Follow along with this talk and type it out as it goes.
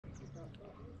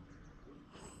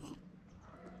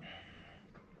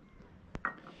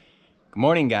Good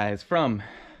morning, guys, from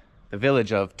the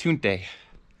village of Tunte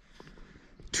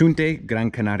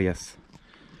Gran Canarias.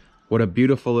 What a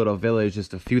beautiful little village,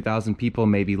 just a few thousand people,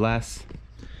 maybe less.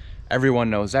 Everyone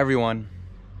knows everyone.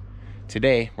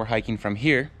 Today, we're hiking from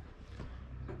here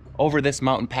over this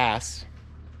mountain pass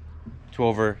to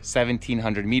over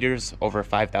 1,700 meters, over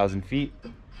 5,000 feet,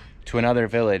 to another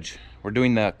village. We're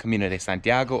doing the Camino de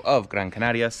Santiago of Gran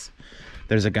Canarias.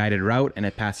 There's a guided route and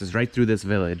it passes right through this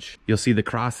village. You'll see the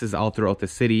crosses all throughout the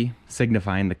city,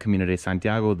 signifying the Camino de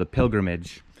Santiago, the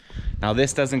pilgrimage. Now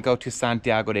this doesn't go to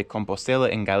Santiago de Compostela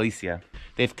in Galicia.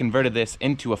 They've converted this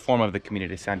into a form of the Camino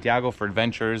de Santiago for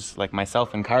adventurers like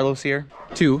myself and Carlos here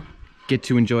to get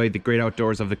to enjoy the great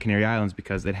outdoors of the Canary Islands,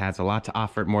 because it has a lot to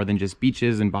offer, more than just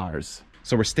beaches and bars.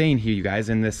 So we're staying here, you guys,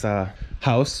 in this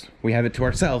house. We have it to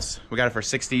ourselves. We got it for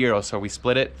 60 euros, so we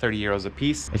split it, 30 euros a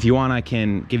piece. If you want, I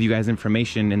can give you guys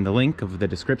information in the link of the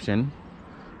description.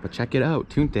 But check it out,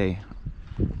 Tunte.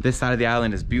 This side of the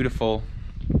island is beautiful.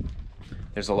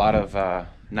 There's a lot of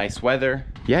nice weather.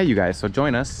 Yeah, you guys, so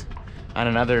join us on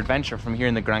another adventure from here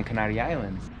in the Gran Canaria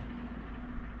Islands.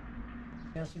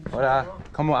 Hola,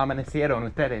 ¿cómo amanecieron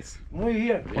ustedes? Muy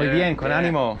bien. Muy bien, con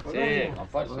ánimo. Sí, con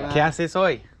fuerza. ¿Qué haces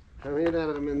hoy?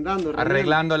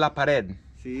 Arreglando la pared.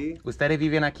 Sí. ¿Ustedes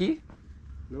viven aquí?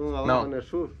 No, abajo No. en el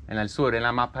sur. En el sur, en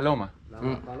la Más Paloma. La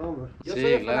Paloma. Yo soy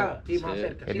de Fraga, sí, más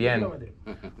cerca. Qué 7 bien. kilómetros.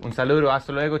 Un saludo,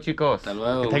 hasta luego, chicos. Hasta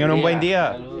luego. Que tengan un buen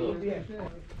día. Muy bien.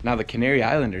 Now the Canary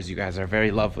Islanders, you guys, are very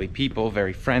lovely people,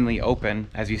 very friendly, open,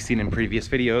 as you've seen in previous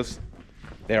videos.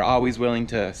 They're always willing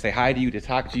to say hi to you, to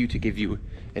talk to you, to give you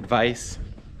advice,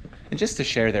 and just to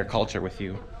share their culture with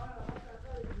you.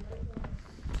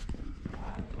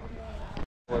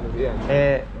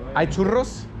 ¿Hay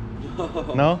churros?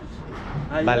 ¿No?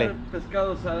 Ayer Vale.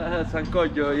 pescado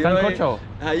sancocho. ¿Sancocho?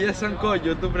 Ayer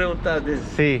sancocho, tú preguntaste.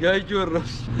 Sí. Yo hay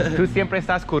churros. ¿Tú siempre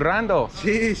estás currando?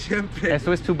 Sí, siempre.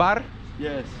 ¿Eso es tu bar?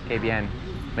 Yes. Qué bien,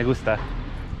 me gusta.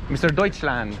 Mr.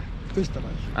 Deutschland.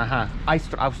 Österreich, Ajá.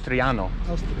 Austriano.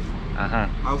 Austria. Ajá.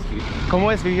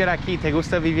 ¿Cómo es vivir aquí? ¿Te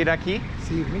gusta vivir aquí?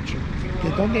 Sí, mucho. ¿De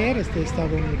dónde eres de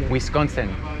Estados Unidos? Wisconsin.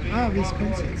 Ah,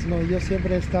 Wisconsin. No, yo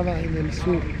siempre estaba en el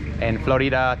sur. En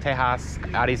Florida, Texas,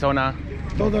 Arizona.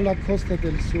 Toda la costa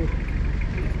del sur.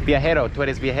 Viajero, tú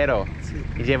eres viajero. Sí.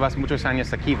 Y llevas muchos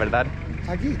años aquí, ¿verdad?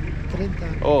 Aquí, 30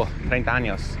 años. Oh, 30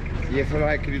 años. Y eso lo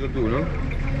has escrito tú, ¿no?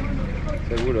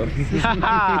 Seguro.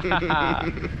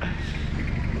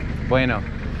 Bueno,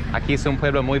 aquí es un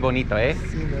pueblo muy bonito, ¿eh?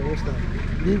 Sí, me gusta.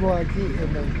 Vivo aquí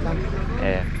y me encanta.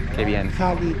 Qué bien.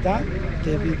 Calidad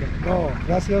de vida. No,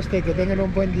 gracias a usted. Que tengan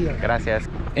un buen día. Gracias.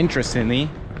 Interestingly,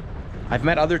 I've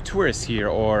met other tourists here,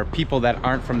 or people that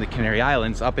aren't from the Canary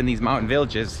Islands, up in these mountain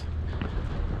villages,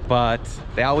 but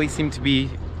they always seem to be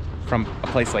from a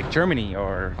place like Germany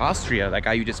or Austria. That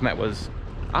guy you just met was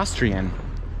Austrian.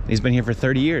 He's been here for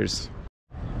 30 years.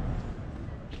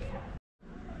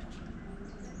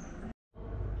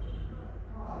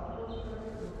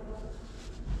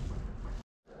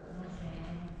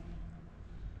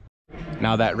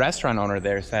 Now that restaurant owner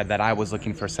there said that I was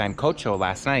looking for sancocho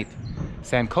last night.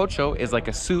 Sancocho is like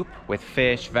a soup with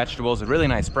fish, vegetables, a really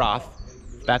nice broth.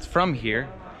 That's from here,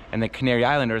 and the Canary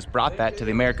Islanders brought that to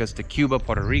the Americas, to Cuba,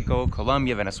 Puerto Rico,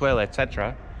 Colombia, Venezuela,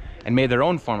 etc., and made their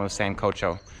own form of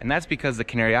sancocho. And that's because the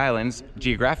Canary Islands,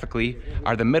 geographically,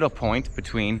 are the middle point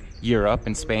between Europe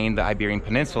and Spain, the Iberian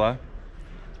Peninsula,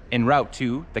 en route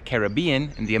to the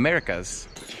Caribbean and the Americas.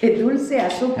 Dulce,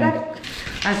 azúcar,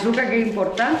 azúcar que es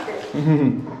importante,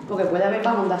 porque puede haber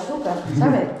bajón de azúcar,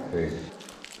 ¿sabes? Sí.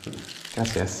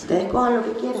 Gracias. Ustedes cojan lo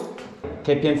que quieran.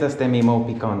 ¿Qué piensas de mi mo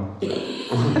picón?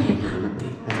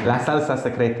 La salsa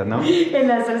secreta, ¿no? En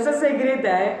la salsa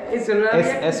secreta, ¿eh? Eso no lo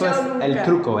había Eso es escuchado nunca.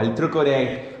 el truco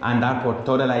de andar por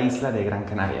toda la isla de Gran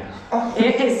Canaria.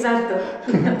 Exacto,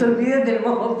 no te olvides del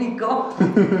mojo picón.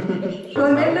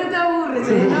 Con él no te aburres,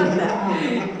 se nota.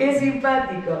 Qué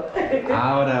simpático.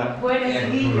 Ahora. Bueno,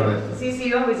 sí,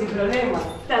 sí, hombre, sin problema.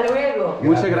 Hasta luego.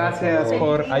 Muchas gracias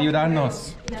por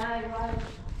ayudarnos. Nada, igual.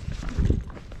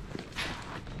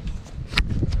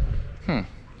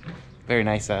 Very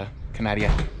nice,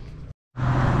 Canaria.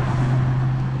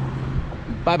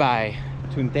 Bye-bye,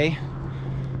 Tunte.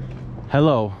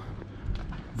 Hello,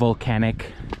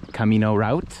 volcanic Camino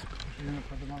route.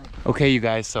 Okay, you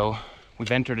guys, so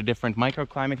we've entered a different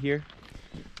microclimate here.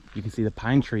 You can see the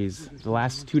pine trees. The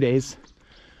last 2 days,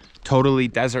 totally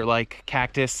desert-like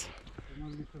cactus,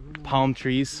 palm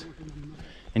trees.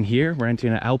 And here, we're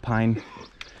entering an alpine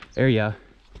area.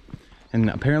 And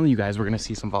apparently, you guys, we're gonna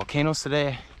see some volcanoes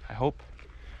today, I hope.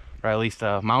 Or at least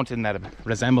a mountain that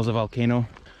resembles a volcano,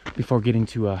 before getting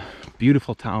to a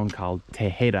beautiful town called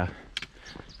Tejeda.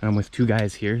 I'm with two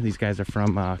guys here. These guys are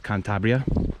from Cantabria,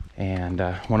 and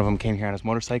one of them came here on his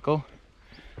motorcycle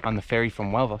on the ferry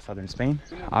from Huelva, southern Spain.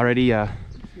 Already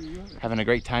having a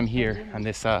great time here on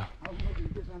this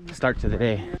start to the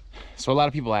day. So a lot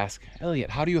of people ask, Elliot,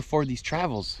 how do you afford these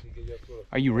travels?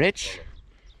 Are you rich?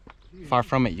 Far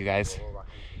from it, you guys.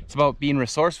 It's about being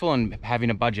resourceful and having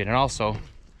a budget, and also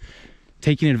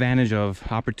taking advantage of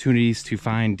opportunities to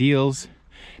find deals,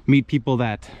 meet people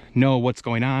that know what's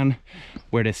going on,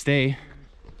 where to stay.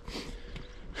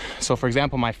 So for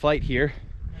example, my flight here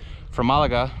from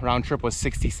Malaga round trip was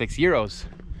 66 euros.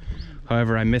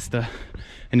 However, I missed the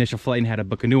initial flight and had to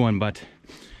book a new one, but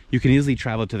you can easily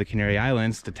travel to the Canary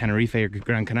Islands, to Tenerife or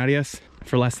Gran Canarias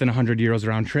for less than 100 euros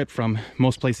round trip from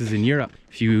most places in Europe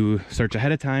if you search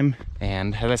ahead of time.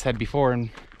 And as I said before in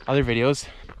other videos,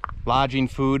 lodging,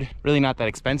 food, really not that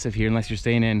expensive here unless you're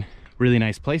staying in really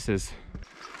nice places.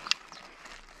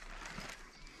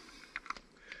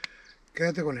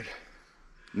 Quédate con él.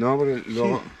 No, porque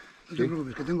luego... No te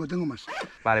preocupes, que tengo más.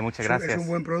 Vale, muchas gracias. Es un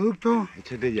buen producto.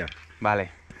 Échate ya.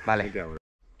 Vale, vale. Échate ahora.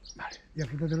 Y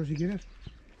aflótatelo si quieres.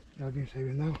 Ya lo tienes ahí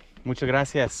vendado. Muchas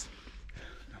gracias.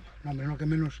 No, hombre, no, que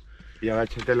menos. Y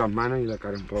agáchate las manos y la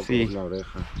cara un poco, Sí. la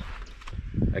oreja.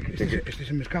 Es que, Este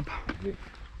se me escapa.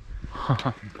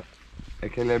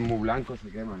 es que él es muy blanco, se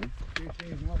quema, ¿eh? Sí,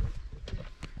 sí, no.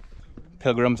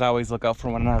 Pilgrims always look out for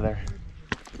one another.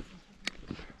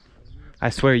 I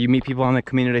swear, you meet people on the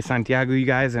Camino de Santiago, you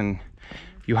guys, and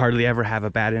you hardly ever have a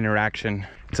bad interaction.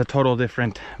 It's a total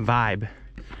different vibe.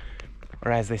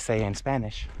 Or as they say in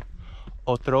Spanish,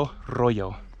 otro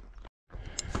rollo.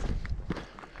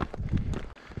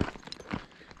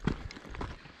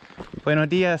 Buenos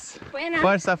días. Buenas.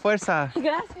 Fuerza, fuerza.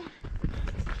 Gracias.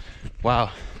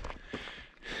 Wow.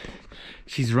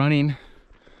 She's running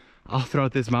all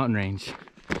throughout this mountain range.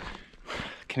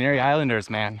 Canary Islanders,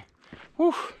 man.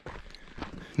 Whew.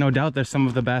 No doubt they're some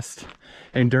of the best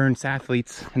endurance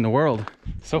athletes in the world.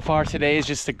 So far today is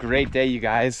just a great day, you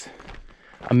guys.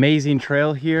 Amazing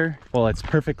trail here. Well, it's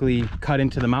perfectly cut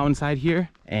into the mountainside here,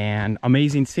 and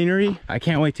amazing scenery. I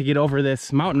can't wait to get over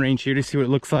this mountain range here to see what it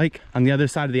looks like on the other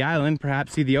side of the island,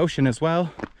 perhaps see the ocean as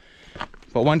well.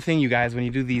 But one thing, you guys, when you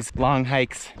do these long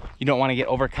hikes, you don't want to get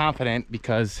overconfident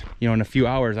because, you know, in a few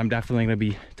hours, I'm definitely going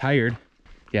to be tired.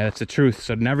 Yeah, that's the truth.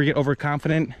 So never get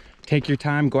overconfident. Take your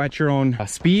time, go at your own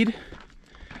speed,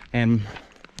 and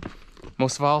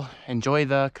most of all, enjoy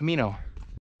the Camino.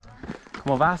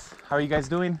 ¿Cómo vas? How are you guys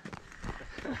doing?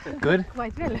 Good?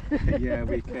 Quite well. Yeah,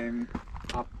 we came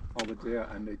up over there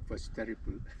and it was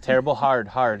terrible. Terrible, hard,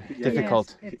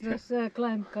 difficult. Yes, it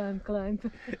was climb.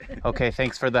 Okay,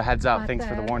 thanks for the heads up. But, Thanks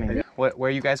for the warning. Where are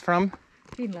you guys from?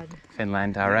 Finland.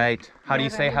 Finland, all right. How do you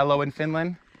say hello in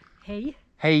Finland? Hei.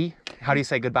 Hey. How do you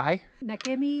say goodbye?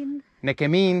 Näkemiin.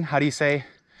 Näkemiin. How do you say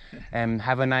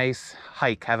have a nice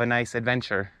hike, have a nice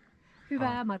adventure?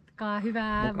 Hyvää matkaa,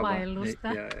 hyvää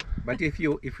vaellusta. Yeah. But if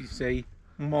you say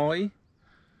moi,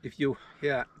 if you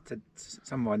hear that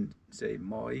someone say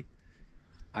moi,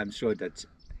 I'm sure that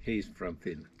he's from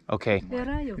Finland. Okay, Where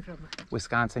are you from?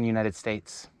 Wisconsin, United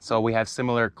States. So we have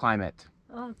similar climate,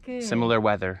 Okay. similar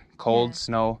weather, cold, Yeah.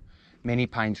 snow, many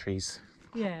pine trees.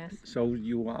 Yes. So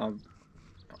you are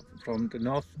from the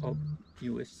north of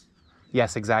US?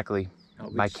 Yes, exactly.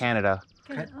 By Which- Canada.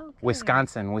 Okay.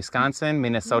 Wisconsin,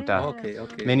 Minnesota. Yeah.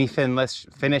 Okay. Many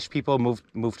Finnish people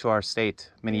moved to our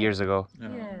state many years ago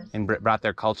Yes. and brought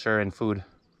their culture and food.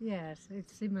 Yes,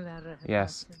 it's similar.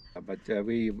 Yes. But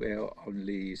we were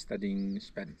only studying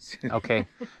Spanish. Ok,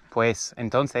 pues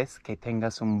entonces que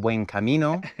tengas un buen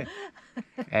camino,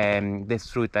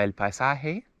 disfruta el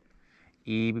paisaje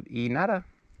y nada.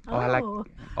 Oh.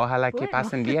 Ojalá que Bueno.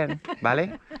 pasen bien,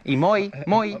 ¿vale? Y muy.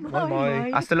 Moi.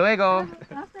 Hasta luego.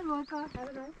 Hasta luego. Have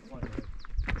a nice-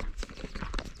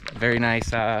 Very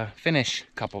nice Finnish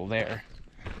couple there.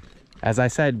 As I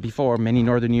said before, many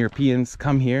Northern Europeans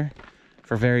come here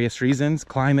for various reasons,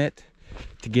 climate,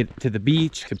 to get to the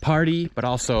beach, to party, but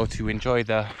also to enjoy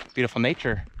the beautiful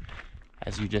nature,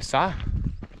 as you just saw.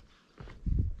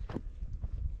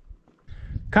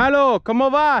 Carlo, ¿cómo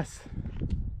vas?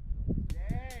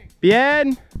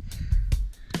 Bien.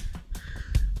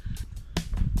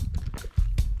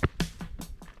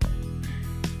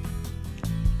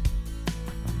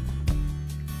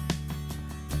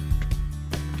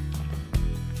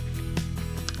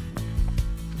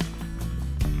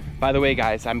 By the way,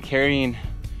 guys, I'm carrying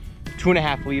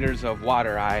 2.5 liters of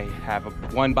water. I have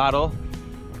one bottle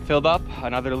filled up,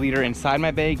 another liter inside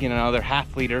my bag, and another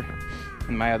 ½ liter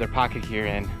in my other pocket here.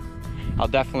 And I'll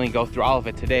definitely go through all of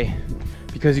it today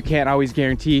because you can't always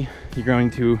guarantee you're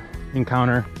going to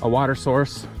encounter a water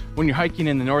source. When you're hiking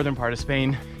in the northern part of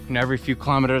Spain, you know, every few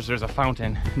kilometers there's a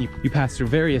fountain. You pass through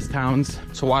various towns,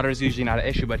 so water is usually not an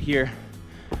issue, but here,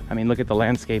 I mean, look at the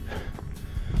landscape.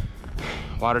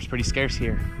 Water's pretty scarce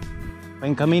here.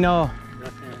 Buen camino.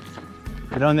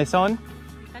 ¿De dónde son?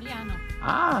 Italiano.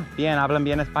 Ah, bien, hablan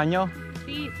bien español.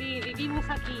 Sí, sí, vivimos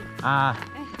aquí. Ah,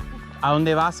 ¿a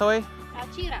dónde vas hoy? A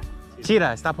Chira.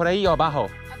 Chira, ¿está por ahí o abajo?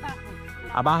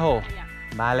 Abajo. Abajo. Allá.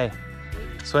 Vale.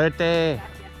 Suerte.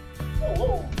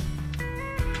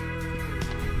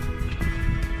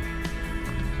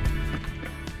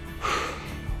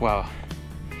 Wow.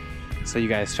 So you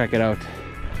guys check it out.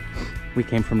 We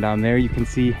came from down there. You can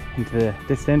see into the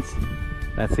distance.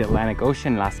 That's the Atlantic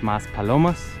Ocean, Las Mas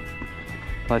Palomas.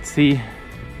 Let's see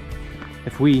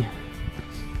if we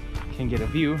can get a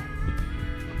view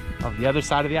of the other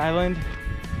side of the island.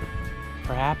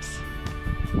 Perhaps.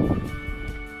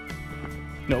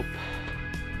 Nope.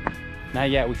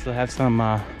 Not yet. We still have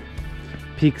some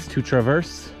peaks to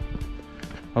traverse.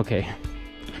 Okay.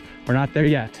 We're not there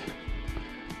yet.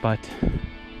 But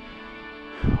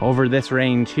over this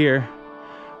range here,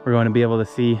 we're going to be able to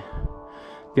see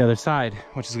the other side,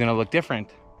 which is going to look different.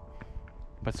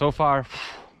 But so far,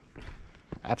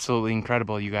 absolutely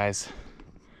incredible, you guys.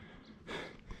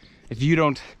 If you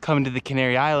don't come to the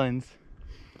Canary Islands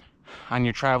on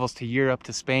your travels to Europe,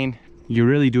 to Spain, you're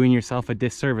really doing yourself a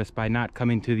disservice by not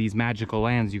coming to these magical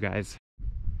lands, you guys.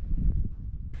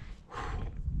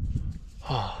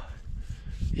 Oh,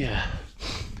 yeah.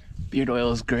 Beard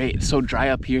oil is great. It's so dry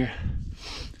up here.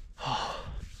 Oh.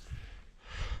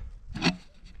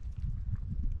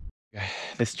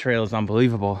 This trail is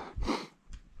unbelievable.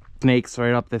 Snakes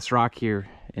right up this rock here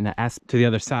in the S to the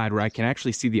other side where I can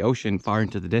actually see the ocean far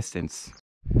into the distance.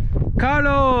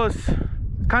 Carlos!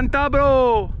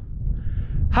 Cantabro!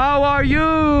 How are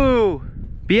you?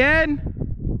 Bien?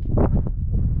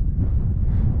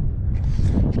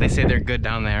 They say they're good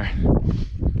down there.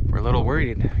 We're a little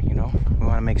worried, you know. We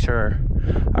want to make sure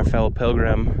our fellow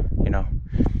pilgrim, you know,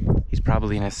 he's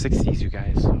probably in his 60s, you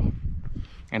guys. So.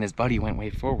 And his buddy went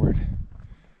way forward.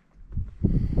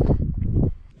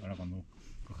 Ahora cuando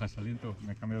cojas aliento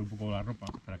me he cambiado un poco la ropa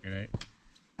para que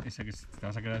ese que te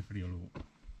vas a quedar frío luego.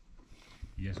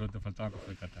 Y eso te faltaba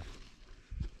coger catar.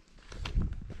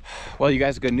 Well, you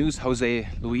guys, good news. Jose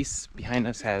Luis behind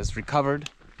us has recovered.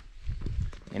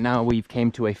 And now we've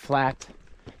came to a flat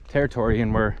territory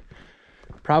and we're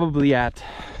probably at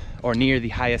or near the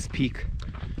highest peak,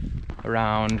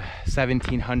 around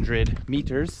 1,700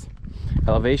 meters.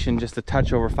 Elevation just a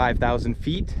touch over 5,000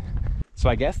 feet. So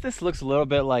I guess this looks a little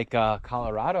bit like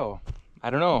Colorado. I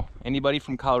don't know. Anybody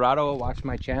from Colorado watch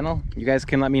my channel? You guys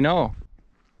can let me know.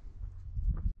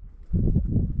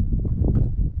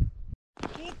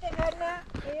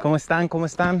 ¿Cómo están? ¿Cómo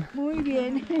están? Muy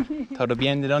bien. ¿Todo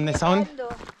bien? ¿De dónde son?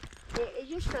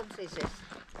 Ellos franceses.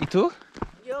 ¿Y tú?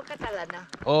 Yo catalana.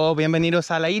 Oh,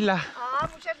 bienvenidos a la isla. Ah,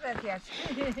 muchas gracias.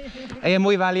 Ella es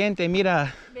muy valiente,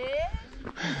 mira.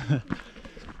 ¿Ves?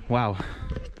 Wow.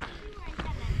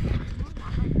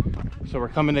 So we're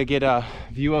coming to get a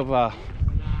view of a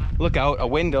lookout, a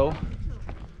window.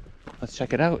 Let's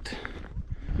check it out.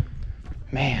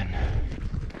 Man.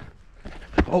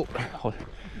 Oh,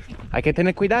 hay que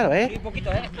tener cuidado, ¿eh?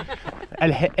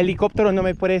 El helicóptero no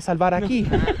me puede salvar aquí.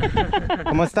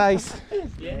 ¿Cómo estáis?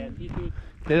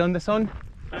 ¿De dónde son?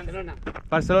 Barcelona.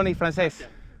 Barcelona y francés.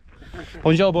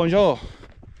 Bonjour, bonjour.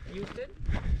 Houston.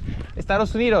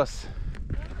 Estados Unidos.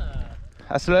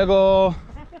 Hasta luego.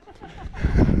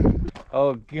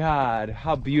 Oh God,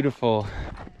 how beautiful.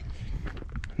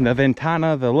 The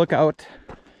ventana, the lookout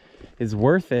is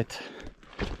worth it.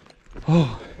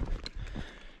 Oh,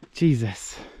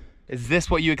 Jesus. Is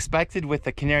this what you expected with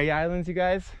the Canary Islands, you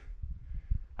guys?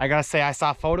 I gotta say, I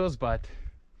saw photos, but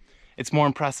it's more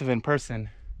impressive in person.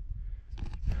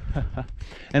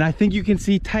 And I think you can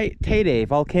see Teide,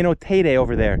 Volcano Teide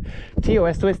over there. Tío,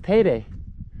 esto es Teide.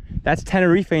 That's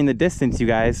Tenerife in the distance, you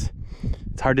guys.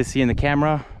 It's hard to see in the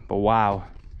camera, but wow.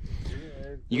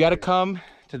 You gotta come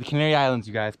to the Canary Islands,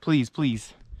 you guys. Please,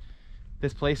 please.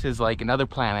 This place is like another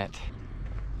planet.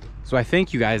 So I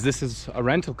think, you guys, this is a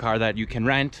rental car that you can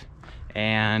rent.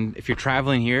 And if you're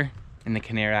traveling here in the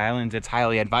Canary Islands, it's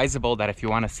highly advisable that if you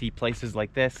want to see places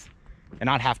like this and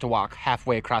not have to walk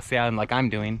halfway across the island like I'm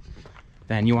doing,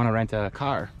 then you want to rent a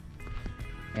car.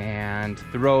 And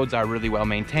the roads are really well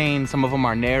maintained. Some of them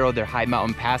are narrow, they're high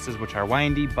mountain passes which are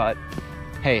windy, but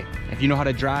hey, if you know how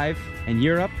to drive in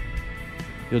Europe,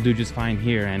 you'll do just fine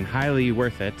here, and highly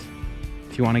worth it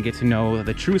if you want to get to know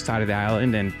the true side of the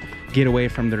island and get away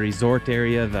from the resort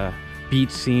area, the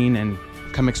beach scene, and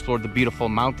come explore the beautiful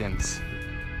mountains.